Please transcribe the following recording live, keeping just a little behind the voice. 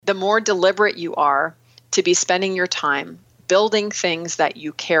the more deliberate you are to be spending your time building things that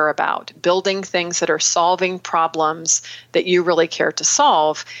you care about, building things that are solving problems that you really care to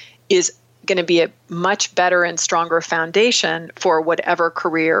solve, is going to be a much better and stronger foundation for whatever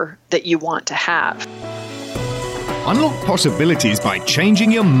career that you want to have. Unlock possibilities by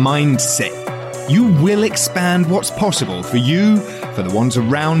changing your mindset. You will expand what's possible for you, for the ones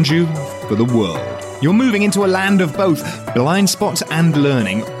around you, for the world. You're moving into a land of both blind spots and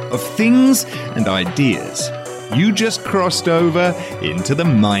learning, of things and ideas. You just crossed over into the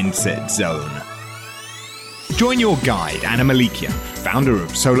Mindset Zone. Join your guide, Anna Malikian, founder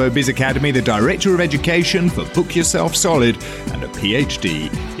of Solo Biz Academy, the director of education for Book Yourself Solid, and a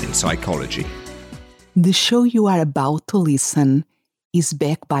PhD in psychology. The show you are about to listen is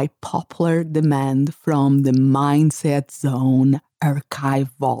backed by popular demand from the Mindset Zone archive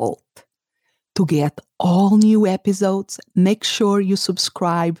vault. To get all new episodes, make sure you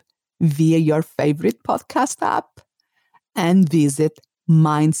subscribe via your favorite podcast app and visit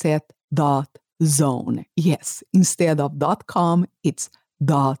mindset.zone. Yes, instead of .com, it's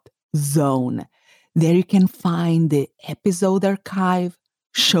 .zone. There you can find the episode archive,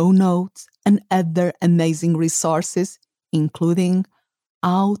 show notes, and other amazing resources, including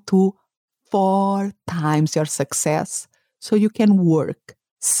how to 4 times your success so you can work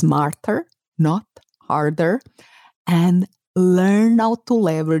smarter, not harder, and learn how to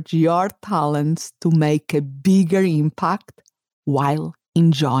leverage your talents to make a bigger impact while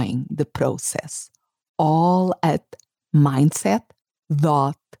enjoying the process. All at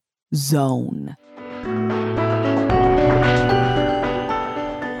mindset.zone.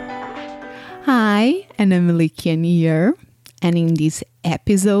 Hi, Anna Malikian here, and in this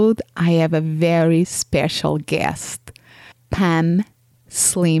episode I have a very special guest, Pam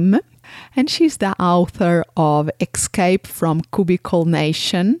Slim. And she's the author of Escape from Cubicle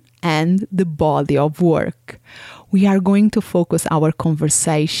Nation and The Body of Work. We are going to focus our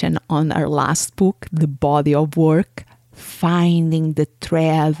conversation on her last book, The Body of Work, finding the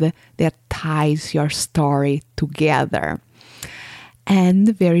thread that ties your story together.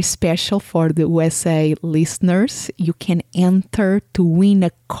 And very special for the USA listeners, you can enter to win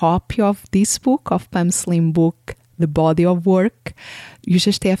a copy of this book, of Pam Slim book, The Body of Work. You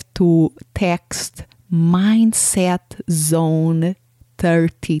just have to text Mindset Zone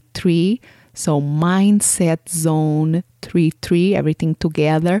 33. So Mindset Zone 33, everything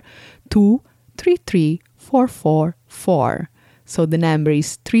together, to 33444. So the number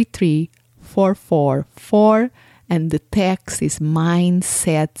is 33444, and the text is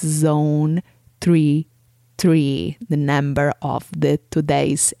Mindset Zone 33, the number of the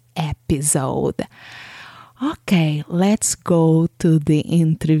today's episode. Okay, let's go to the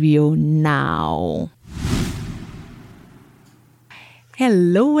interview now.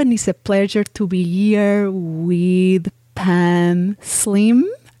 Hello, and it's a pleasure to be here with Pam Slim.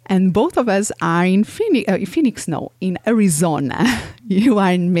 And both of us are in in Arizona. You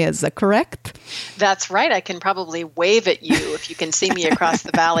are in Mesa, correct? That's right. I can probably wave at you if you can see me across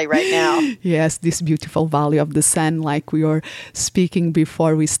the valley right now. Yes, this beautiful Valley of the Sun, like we were speaking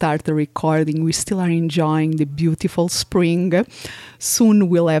before we start the recording. We still are enjoying the beautiful spring. Soon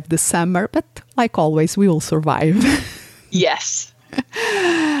we'll have the summer, but like always, we will survive. Yes.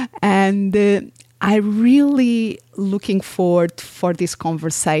 And I'm really looking forward for this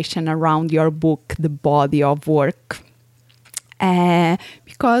conversation around your book, The Body of Work,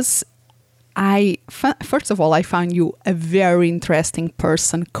 because first of all, I found you a very interesting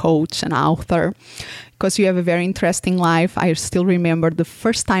person, coach, and author, because you have a very interesting life. I still remember the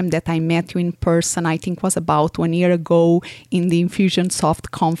first time that I met you in person, I think was about 1 year ago in the Infusionsoft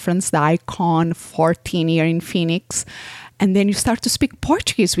conference, the Icon 14 here in Phoenix. And then you start to speak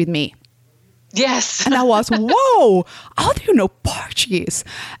Portuguese with me. Yes. And I was, whoa, how do you know Portuguese?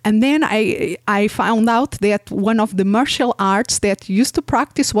 And then I found out that one of the martial arts that used to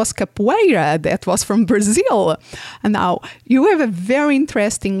practice was capoeira, that was from Brazil. And now you have a very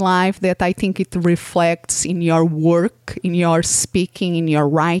interesting life that I think it reflects in your work, in your speaking, in your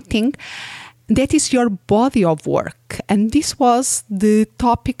writing. That is your body of work. And this was the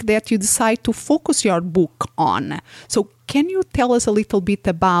topic that you decide to focus your book on. So can you tell us a little bit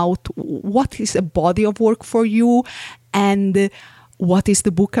about what is a body of work for you and what is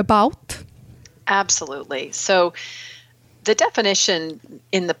the book about? Absolutely. So the definition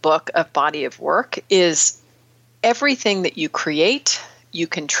in the book of body of work is everything that you create, you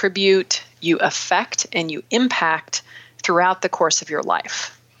contribute, you affect, and you impact throughout the course of your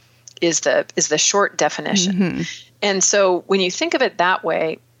life. Is the short definition. Mm-hmm. And so when you think of it that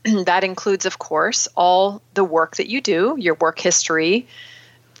way, that includes, of course, all the work that you do, your work history,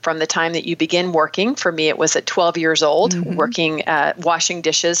 from the time that you begin working. For me, it was at 12 years old, working washing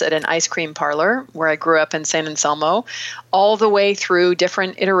dishes at an ice cream parlor where I grew up in San Anselmo, all the way through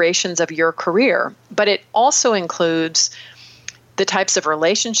different iterations of your career. But it also includes the types of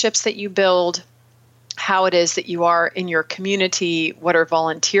relationships that you build, how it is that you are in your community, what are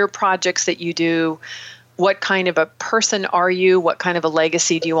volunteer projects that you do, what kind of a person are you, what kind of a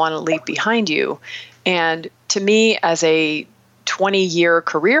legacy do you want to leave behind you. And to me, as a 20-year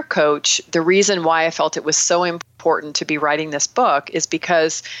career coach, the reason why I felt it was so important to be writing this book is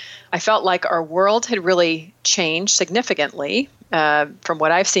because I felt like our world had really changed significantly from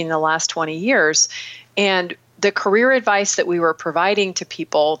what I've seen in the last 20 years. And the career advice that we were providing to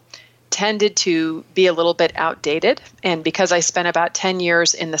people tended to be a little bit outdated. And because I spent about 10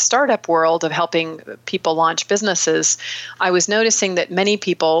 years in the startup world of helping people launch businesses, I was noticing that many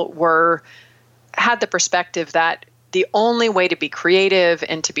people had the perspective that the only way to be creative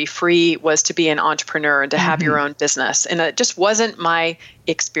and to be free was to be an entrepreneur and to have your own business. And it just wasn't my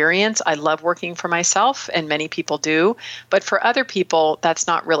experience. I love working for myself, and many people do. But for other people, that's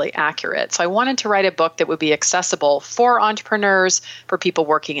not really accurate. So I wanted to write a book that would be accessible for entrepreneurs, for people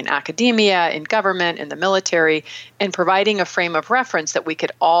working in academia, in government, in the military, and providing a frame of reference that we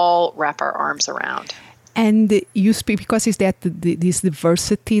could all wrap our arms around. And you speak, because it's that this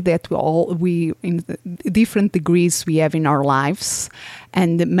diversity that we in different degrees we have in our lives,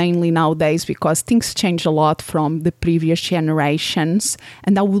 and mainly nowadays because things change a lot from the previous generations.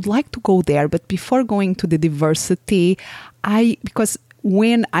 And I would like to go there, but before going to the diversity, because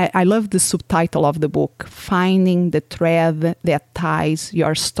when I love the subtitle of the book, Finding the Thread That Ties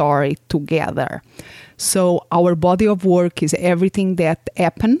Your Story Together. So our body of work is everything that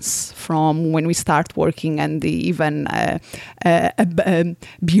happens from when we start working and even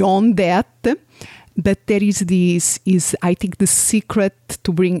beyond that. But there is I think the secret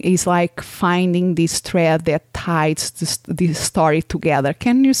to bring is like finding this thread that ties this story together.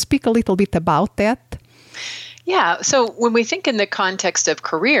 Can you speak a little bit about that? Yeah. So when we think in the context of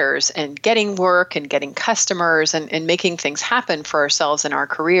careers and getting work and getting customers and making things happen for ourselves in our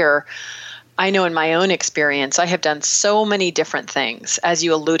career, I know in my own experience, I have done so many different things, as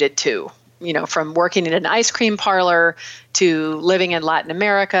you alluded to, from working in an ice cream parlor to living in Latin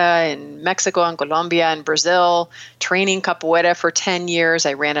America, in Mexico and Colombia and Brazil, training capoeira for 10 years.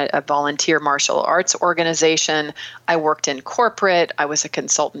 I ran a volunteer martial arts organization. I worked in corporate. I was a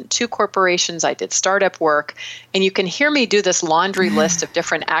consultant to corporations. I did startup work. And you can hear me do this laundry list of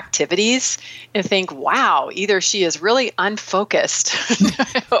different activities and think, wow, either she is really unfocused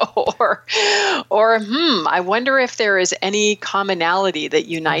or I wonder if there is any commonality that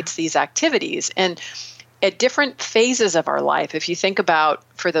unites these activities. And at different phases of our life, if you think about,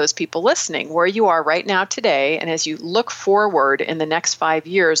 for those people listening, where you are right now today, and as you look forward in the next 5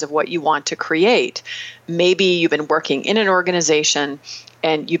 years of what you want to create, maybe you've been working in an organization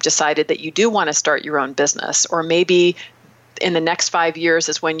and you've decided that you do want to start your own business, or maybe in the next 5 years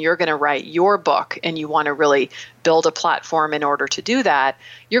is when you're going to write your book and you want to really build a platform in order to do that,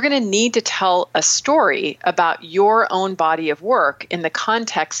 you're going to need to tell a story about your own body of work in the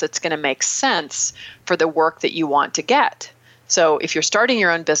context that's going to make sense for the work that you want to get. So if you're starting your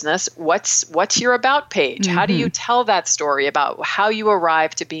own business, what's your about page? How do you tell that story about how you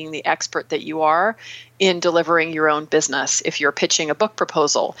arrived to being the expert that you are in delivering your own business? If you're pitching a book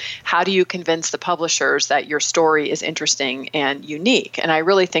proposal, how do you convince the publishers that your story is interesting and unique? And I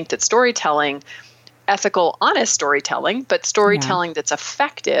really think that storytelling, ethical, honest storytelling, but storytelling that's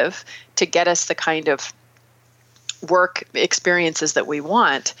effective to get us the kind of work experiences that we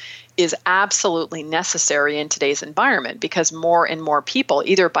want, is absolutely necessary in today's environment, because more and more people,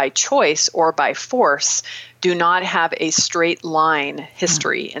 either by choice or by force, do not have a straight line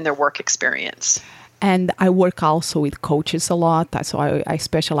history in their work experience. And I work also with coaches a lot. So I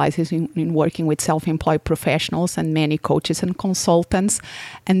specialize in working with self-employed professionals and many coaches and consultants.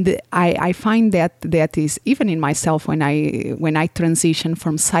 And I find that is, even in myself, when I transition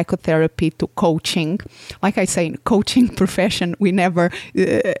from psychotherapy to coaching, like I say, in coaching profession,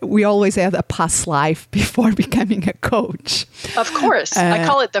 we always had a past life before becoming a coach. Of course. I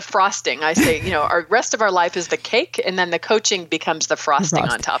call it the frosting. I say, our rest of our life is the cake, and then the coaching becomes the frosting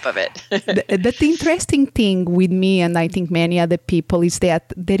on top of it. The interesting thing with me, and I think many other people, is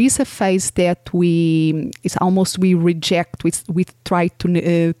that there is a phase that we reject. We try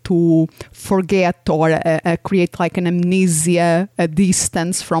to forget or create like an amnesia, a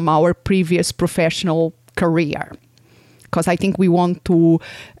distance from our previous professional career. Because I think we want to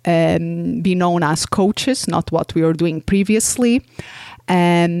be known as coaches, not what we were doing previously.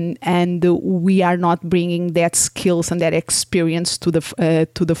 and we are not bringing that skills and that experience to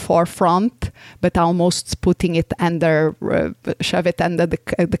the forefront, but almost putting it under, shove it under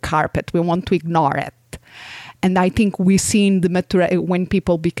the carpet. We want to ignore it. And I think we see in when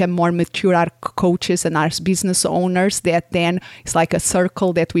people become more mature, our coaches and our business owners, that then it's like a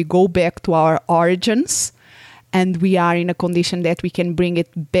circle that we go back to our origins, and we are in a condition that we can bring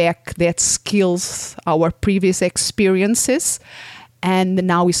it back, that skills, our previous experiences, and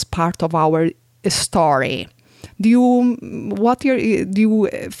now is part of our story. Do you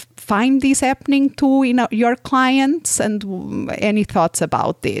find this happening too in your clients, and any thoughts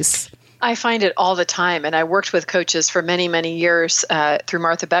about this? I find it all the time. And I worked with coaches for many, many years through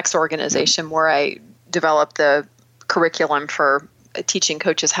Martha Beck's organization, where I developed the curriculum for teaching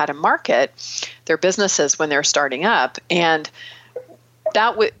coaches how to market their businesses when they're starting up. And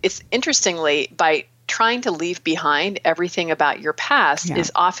it's interestingly, by trying to leave behind everything about your past is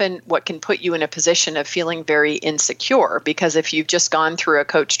often what can put you in a position of feeling very insecure, because if you've just gone through a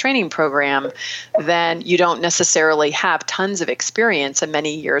coach training program, then you don't necessarily have tons of experience and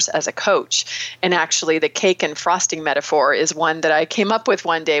many years as a coach. And actually, the cake and frosting metaphor is one that I came up with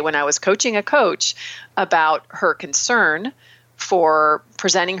one day when I was coaching a coach about her concern for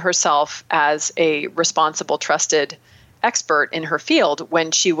presenting herself as a responsible, trusted expert in her field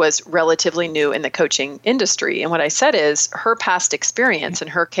when she was relatively new in the coaching industry. And what I said is her past experience, in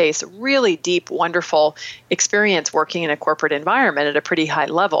her case, really deep, wonderful experience working in a corporate environment at a pretty high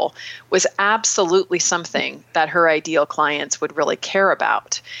level, was absolutely something that her ideal clients would really care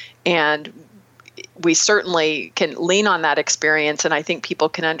about. And we certainly can lean on that experience, and I think people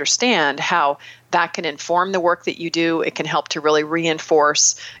can understand how that can inform the work that you do. It can help to really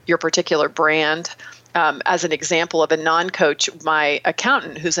reinforce your particular brand. As an example of a non-coach, my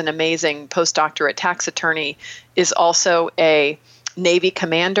accountant, who's an amazing postdoctorate tax attorney, is also a Navy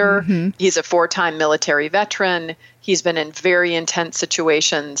commander. Mm-hmm. He's a 4-time military veteran. He's been in very intense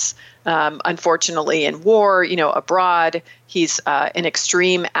situations, unfortunately in war, abroad. He's an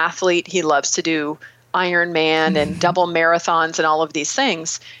extreme athlete. He loves to do Ironman and double marathons and all of these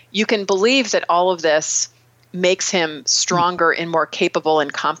things. You can believe that all of this makes him stronger and more capable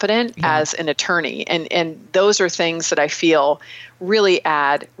and competent as an attorney. And those are things that I feel really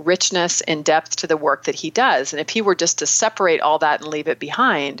add richness and depth to the work that he does. And if he were just to separate all that and leave it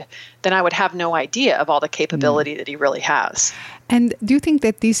behind, then I would have no idea of all the capability that he really has. And do you think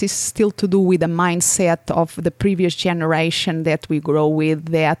that this is still to do with the mindset of the previous generation that we grow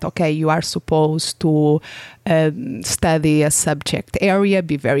with, that, okay, you are supposed to study a subject area,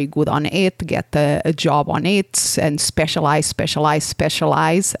 be very good on it, get a job on it, and specialize,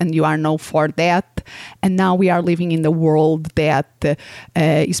 and you are known for that. And now we are living in the world that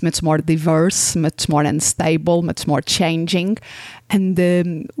is much more diverse, much more unstable, much more changing. And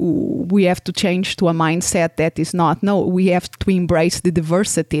we have to change to a mindset that is not, no, we have to embrace the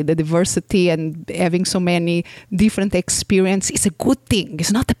diversity, and having so many different experiences is a good thing.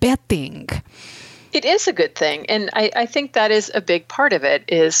 It's not a bad thing. It is a good thing. And I think that is a big part of it,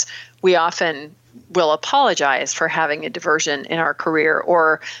 is we often will apologize for having a diversion in our career,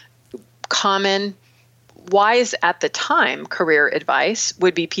 or common wise at the time career advice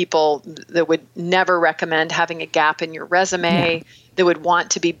would be people that would never recommend having a gap in your resume, that would want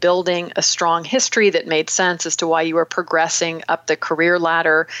to be building a strong history that made sense as to why you were progressing up the career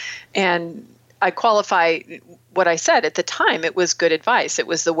ladder. And I qualify what I said at the time. It was good advice. It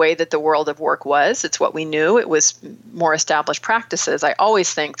was the way that the world of work was. It's what we knew. It was more established practices. I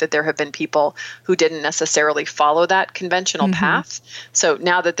always think that there have been people who didn't necessarily follow that conventional path. So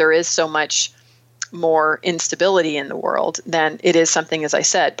now that there is so much more instability in the world, then it is something, as I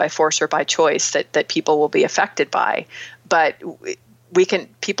said, by force or by choice, that people will be affected by. But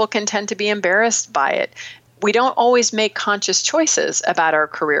people can tend to be embarrassed by it. We don't always make conscious choices about our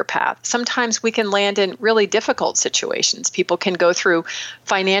career path. Sometimes we can land in really difficult situations. People can go through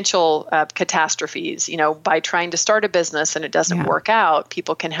financial catastrophes, by trying to start a business and it doesn't work out.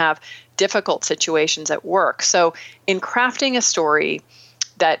 People can have difficult situations at work. So in crafting a story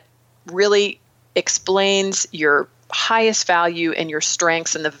that really explains your highest value and your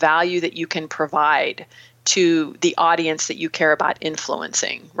strengths and the value that you can provide to the audience that you care about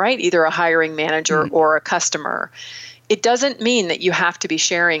influencing, right? Either a hiring manager or a customer. It doesn't mean that you have to be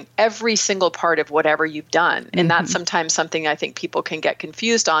sharing every single part of whatever you've done. And that's sometimes something I think people can get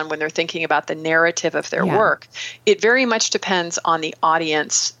confused on when they're thinking about the narrative of their work. It very much depends on the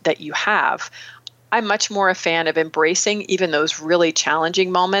audience that you have. I'm much more a fan of embracing even those really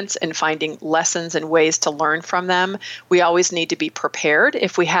challenging moments and finding lessons and ways to learn from them. We always need to be prepared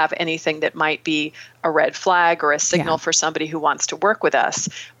if we have anything that might be a red flag or a signal for somebody who wants to work with us.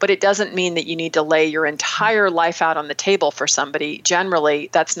 But it doesn't mean that you need to lay your entire life out on the table for somebody. Generally,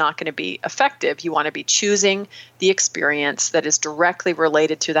 that's not going to be effective. You want to be choosing the experience that is directly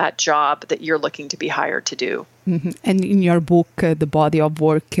related to that job that you're looking to be hired to do. Mm-hmm. And in your book, The Body of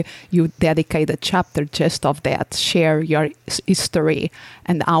Work, you dedicate a chapter just of that. Share your history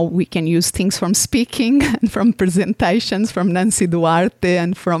and how we can use things from speaking and from presentations from Nancy Duarte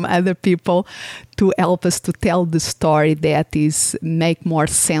and from other people to help us to tell the story that is make more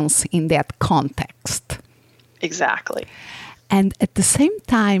sense in that context. Exactly. And at the same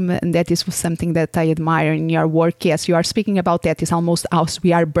time, and that is something that I admire in your work, yes, you are speaking about that. It's almost us.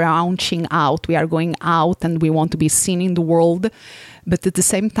 We are branching out. We are going out and we want to be seen in the world. But at the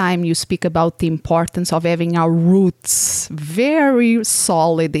same time, you speak about the importance of having our roots very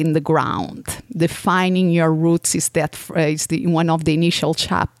solid in the ground. Defining your roots is one of the initial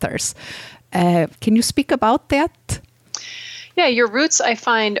chapters. Can you speak about that? Yeah, your roots, I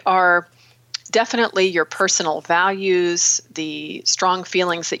find, are definitely your personal values, the strong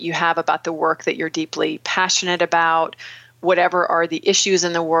feelings that you have about the work that you're deeply passionate about, whatever are the issues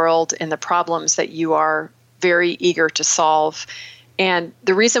in the world and the problems that you are very eager to solve. And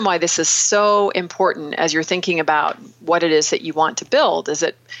the reason why this is so important as you're thinking about what it is that you want to build is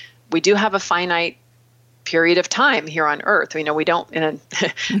that we do have a finite period of time here on Earth. We don't,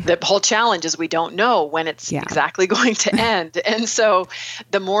 the whole challenge is we don't know when it's exactly going to end. And so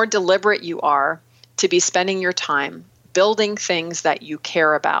the more deliberate you are to be spending your time building things that you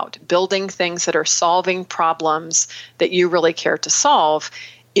care about, building things that are solving problems that you really care to solve,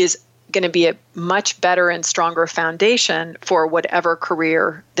 is going to be a much better and stronger foundation for whatever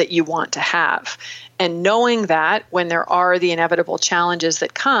career that you want to have. And knowing that when there are the inevitable challenges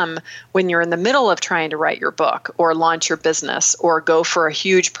that come when you're in the middle of trying to write your book or launch your business or go for a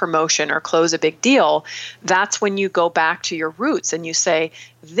huge promotion or close a big deal, that's when you go back to your roots and you say,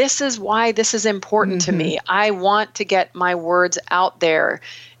 this is why this is important to me. I want to get my words out there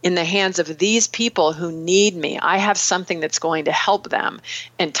in the hands of these people who need me. I have something that's going to help them.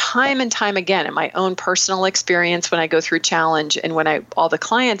 And time again, in my own personal experience, when I go through challenge and when all the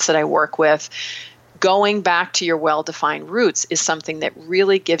clients that I work with, going back to your well-defined roots is something that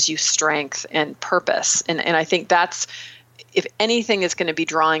really gives you strength and purpose. And I think that's, if anything is going to be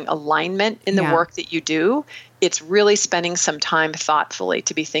drawing alignment in the work that you do, it's really spending some time thoughtfully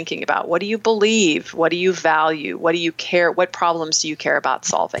to be thinking about what do you believe, what do you value, what do you care, what problems do you care about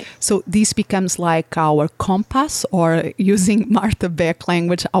solving. So this becomes like our compass, or using Martha Beck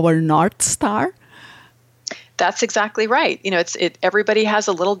language, our North Star? That's exactly right. Everybody has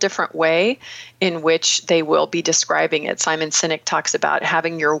a little different way in which they will be describing it. Simon Sinek talks about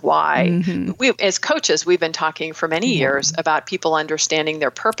having your why. We, as coaches, we've been talking for many years about people understanding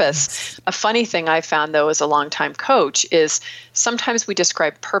their purpose. A funny thing I found, though, as a longtime coach is sometimes we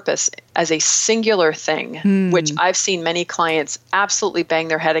describe purpose as a singular thing, which I've seen many clients absolutely bang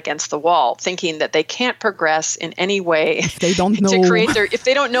their head against the wall, thinking that they can't progress in any way if they don't know if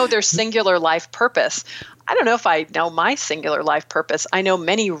they don't know their singular life purpose. I don't know if I know my singular life purpose. I know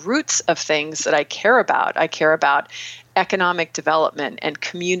many roots of things that I care about. I care about economic development and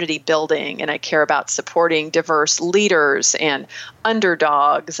community building, and I care about supporting diverse leaders and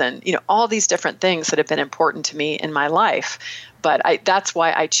underdogs and all these different things that have been important to me in my life. But that's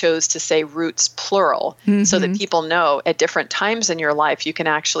why I chose to say roots plural, so that people know at different times in your life you can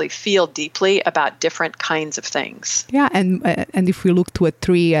actually feel deeply about different kinds of things. Yeah, and if we look to a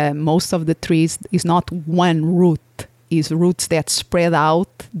tree, most of the trees is not one root, is roots that spread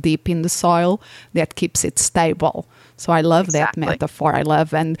out deep in the soil that keeps it stable. So I love that metaphor.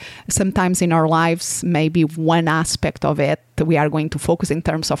 And sometimes in our lives, maybe one aspect of it, we are going to focus in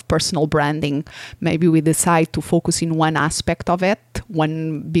terms of personal branding. Maybe we decide to focus in one aspect of it,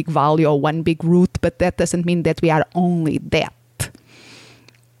 one big value or one big root, but that doesn't mean that we are only that.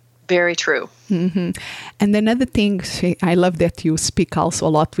 Very true. And another thing, I love that you speak also a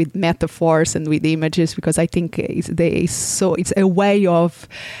lot with metaphors and with images, because I think it's a way of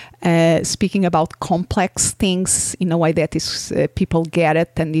speaking about complex things in a way that is people get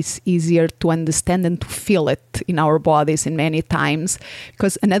it and it's easier to understand and to feel it in our bodies in many times.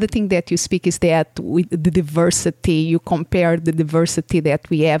 Because another thing that you speak is that with the diversity, you compare the diversity that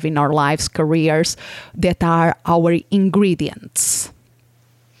we have in our lives, careers, that are our ingredients.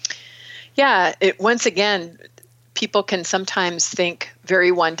 Yeah, once again, people can sometimes think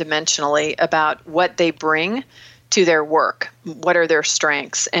very one-dimensionally about what they bring to their work. What are their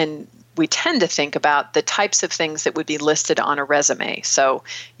strengths? And we tend to think about the types of things that would be listed on a resume. So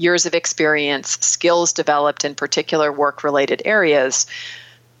years of experience, skills developed in particular work-related areas.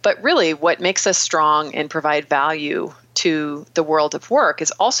 But really, what makes us strong and provide value to the world of work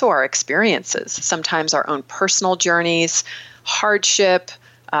is also our experiences, sometimes our own personal journeys, hardship,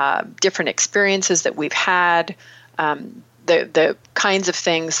 different experiences that we've had, the kinds of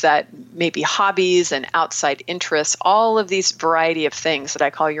things that may be hobbies and outside interests, all of these variety of things that I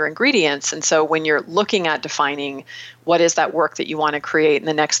call your ingredients. And so when you're looking at defining what is that work that you want to create in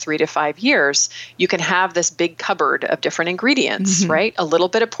the next 3 to 5 years, you can have this big cupboard of different ingredients, right? A little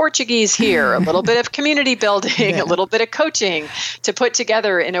bit of Portuguese here, a little bit of community building, a little bit of coaching to put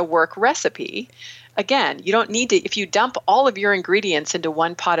together in a work recipe. Again, you don't need to, if you dump all of your ingredients into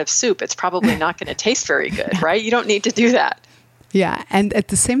one pot of soup, it's probably not going to taste very good, right? You don't need to do that. Yeah, and at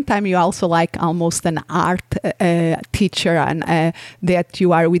the same time, you also like almost an art teacher, and that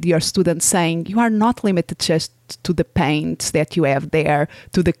you are with your students saying you are not limited just to the paints that you have there,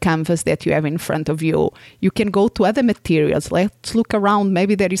 to the canvas that you have in front of you. You can go to other materials. Let's look around.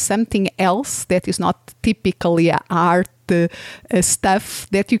 Maybe there is something else that is not typically art stuff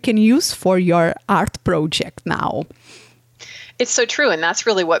that you can use for your art project now. It's so true. And that's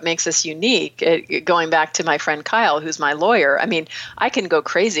really what makes us unique. Going back to my friend Kyle, who's my lawyer, I mean, I can go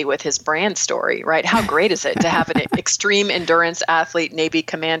crazy with his brand story, right? How great is it to have an extreme endurance athlete, Navy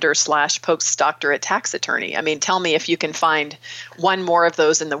commander / postdoctorate tax attorney? I mean, tell me if you can find one more of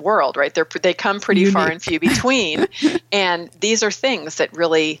those in the world, right? They come pretty far and few between. And these are things that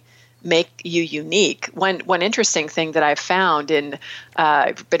really make you unique. One interesting thing that I've found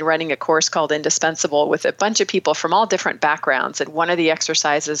I've been running a course called Indispensable with a bunch of people from all different backgrounds. And one of the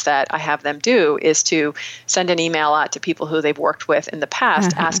exercises that I have them do is to send an email out to people who they've worked with in the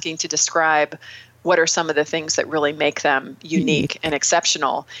past, asking to describe what are some of the things that really make them unique and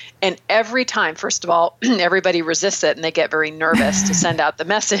exceptional. And every time, first of all, everybody resists it and they get very nervous to send out the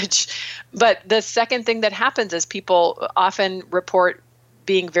message. But the second thing that happens is people often report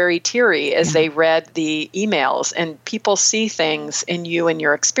being very teary as they read the emails, and people see things in you and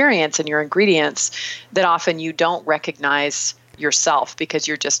your experience and your ingredients that often you don't recognize yourself because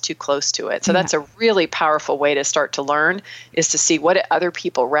you're just too close to it. So that's a really powerful way to start to learn, is to see what other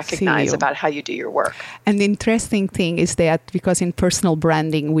people recognize about how you do your work. And the interesting thing is that because in personal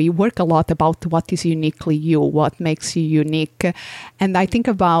branding, we work a lot about what is uniquely you, what makes you unique. And I think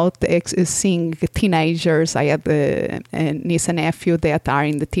about seeing teenagers. I have a niece and nephew that are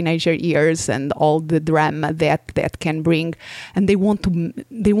in the teenager years and all the drama that can bring. And they want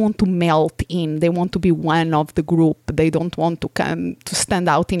to melt in. They want to be one of the group. They don't want to come to stand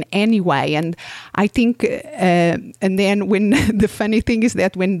out in any way. And I think, and then when the funny thing is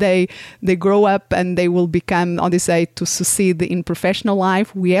that when they grow up and they will become, how they say, to succeed in professional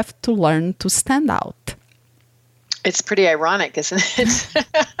life, we have to learn to stand out. It's pretty ironic, isn't it?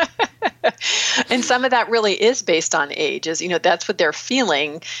 And some of that really is based on age, is, that's what they're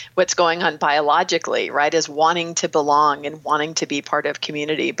feeling, what's going on biologically, right, is wanting to belong and wanting to be part of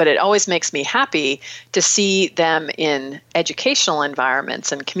community. But it always makes me happy to see them in educational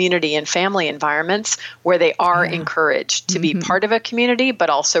environments and community and family environments where they are encouraged to be part of a community, but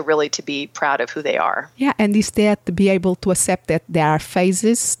also really to be proud of who they are. Yeah, and is that to be able to accept that there are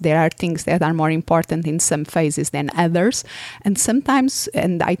phases, there are things that are more important in some phases than others. And sometimes,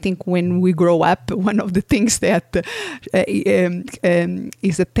 and I think when we grow up, one of the things that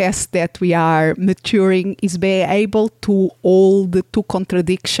is a test that we are maturing is being able to hold the two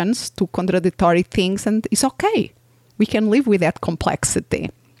contradictory things, and it's okay. We can live with that complexity.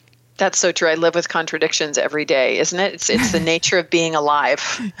 That's so true. I live with contradictions every day, isn't it? It's the nature of being alive.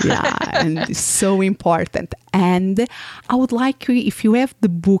 Yeah, and it's so important. And I would like you, if you have the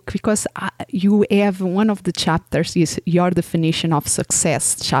book, because you have one of the chapters is Your Definition of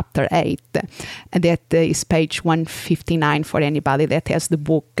Success, chapter 8. And that is page 159 for anybody that has the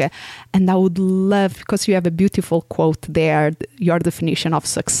book. And I would love, because you have a beautiful quote there, Your Definition of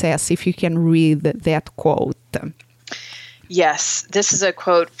Success, if you can read that quote. Yes, this is a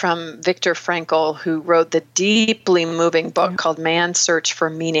quote from Viktor Frankl, who wrote the deeply moving book called Man's Search for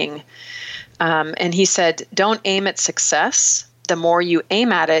Meaning. And he said, don't aim at success. The more you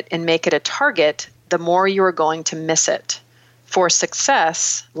aim at it and make it a target, the more you are going to miss it. For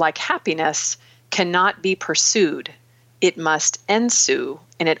success, like happiness, cannot be pursued. It must ensue,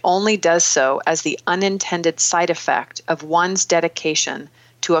 and it only does so as the unintended side effect of one's dedication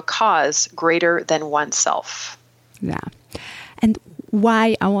to a cause greater than oneself. Yeah. And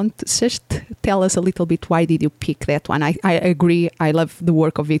why, I want to just tell us a little bit, why did you pick that one? I agree, I love the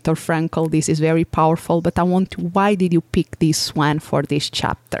work of Viktor Frankl. This is very powerful, but why did you pick this one for this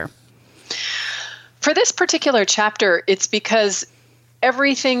chapter? For this particular chapter, it's because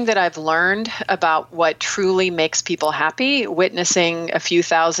everything that I've learned about what truly makes people happy, witnessing a few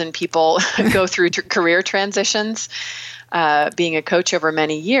thousand people go through career transitions, being a coach over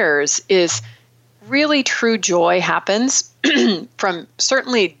many years, is really true joy happens from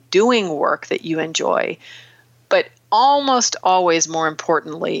certainly doing work that you enjoy, but almost always, more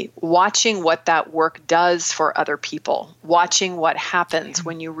importantly, watching what that work does for other people, watching what happens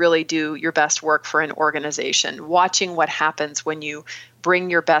when you really do your best work for an organization, watching what happens when you bring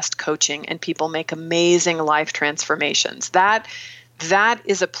your best coaching and people make amazing life transformations. That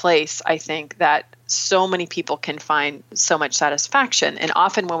is a place, I think, that so many people can find so much satisfaction. And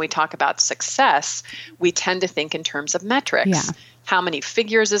often when we talk about success, we tend to think in terms of metrics. Yeah. How many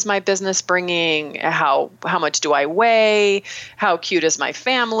figures is my business bringing? How much do I weigh? How cute is my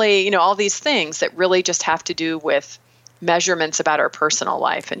family? All these things that really just have to do with measurements about our personal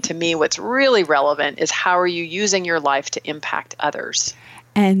life. And to me, what's really relevant is how are you using your life to impact others?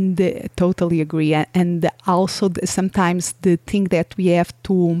 And totally agree. And also sometimes the thing that we have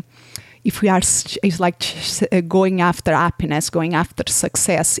to, if we are, is like going after happiness, going after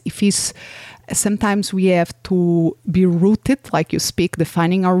success, sometimes we have to be rooted, like you speak,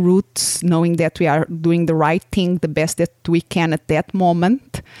 defining our roots, knowing that we are doing the right thing, the best that we can at that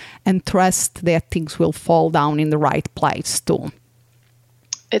moment, and trust that things will fall down in the right place too.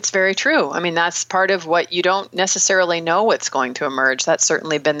 It's very true. I mean, that's part of what you don't necessarily know what's going to emerge. That's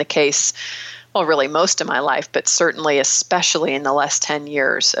certainly been the case, well, really most of my life, but certainly especially in the last 10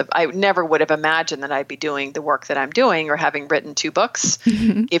 years. I never would have imagined that I'd be doing the work that I'm doing or having written 2 books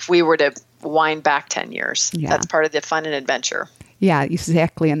if we were to wind back 10 years. Yeah. That's part of the fun and adventure. Yeah,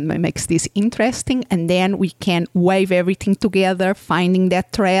 exactly. And it makes this interesting. And then we can weave everything together, finding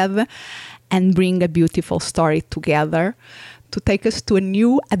that thread and bring a beautiful story together to take us to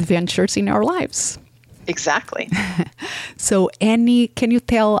new adventures in our lives. Exactly. So can you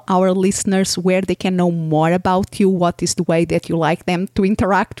tell our listeners where they can know more about you? What is the way that you like them to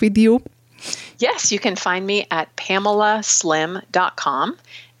interact with you? Yes, you can find me at PamelaSlim.com.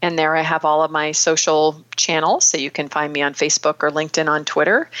 And there I have all of my social channels. So you can find me on Facebook or LinkedIn, on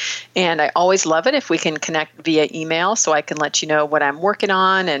Twitter. And I always love it if we can connect via email so I can let you know what I'm working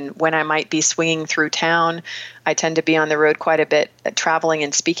on and when I might be swinging through town. I tend to be on the road quite a bit, traveling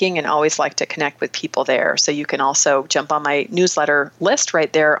and speaking, and always like to connect with people there. So you can also jump on my newsletter list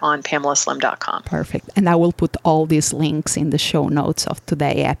right there on PamelaSlim.com. Perfect. And I will put all these links in the show notes of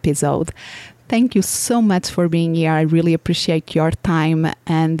today's episode. Thank you so much for being here. I really appreciate your time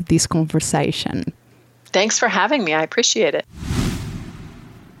and this conversation. Thanks for having me. I appreciate it.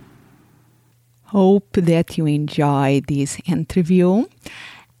 Hope that you enjoy this interview.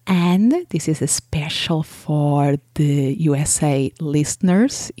 And this is a special for the USA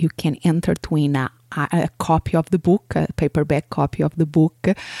listeners. You can enter to win a copy of the book, a paperback copy of the book,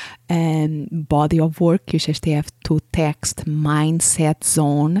 and Body of Work. You just have to text Mindset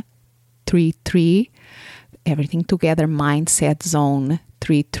Zone 33, everything together, Mindset Zone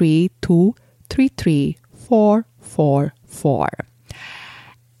 33 to 33444.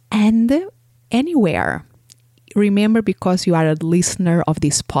 And anywhere, remember, because you are a listener of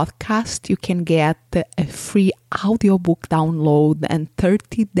this podcast, you can get a free audiobook download and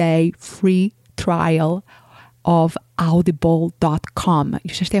 30-day free trial of audible.com.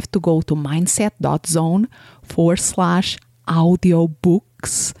 You just have to go to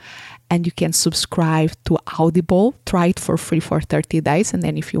mindset.zone/audiobooks. And you can subscribe to Audible. Try it for free for 30 days. And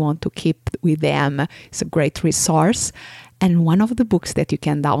then if you want to keep with them, it's a great resource. And one of the books that you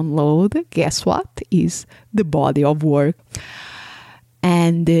can download, guess what, is The Body of Work.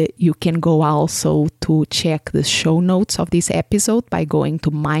 And you can go also to check the show notes of this episode by going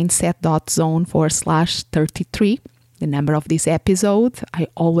to mindset.zone/33, the number of this episode. I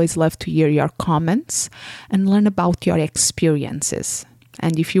always love to hear your comments and learn about your experiences.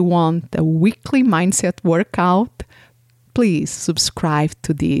 And if you want a weekly mindset workout, please subscribe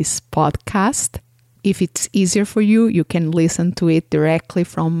to this podcast. If it's easier for you, you can listen to it directly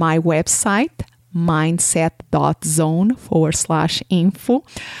from my website, mindset.zone/info.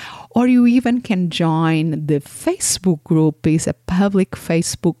 Or you even can join the Facebook group. It's a public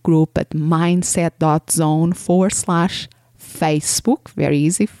Facebook group at mindset.zone/Facebook. Very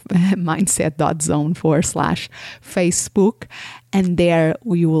easy, mindset.zone/Facebook. And there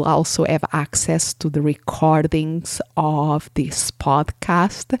you will also have access to the recordings of this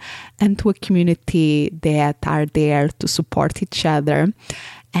podcast and to a community that are there to support each other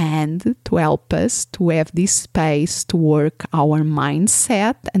and to help us to have this space to work our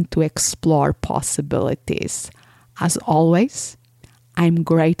mindset and to explore possibilities. As always, I'm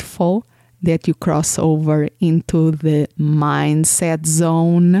grateful that you cross over into the mindset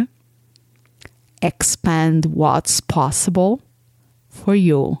zone. Expand what's possible for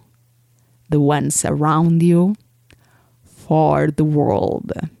you, the ones around you, for the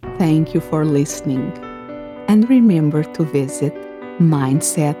world. Thank you for listening. And remember to visit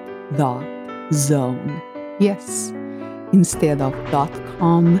mindset.zone. Yes, instead of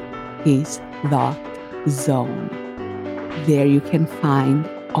 .com is .zone. There you can find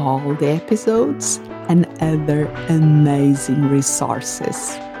all the episodes and other amazing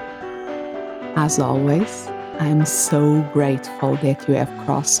resources. As always, I'm so grateful that you have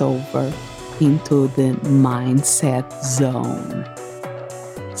crossed over into the mindset zone.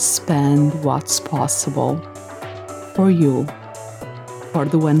 Expand what's possible for you, for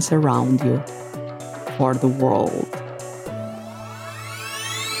the ones around you, for the world.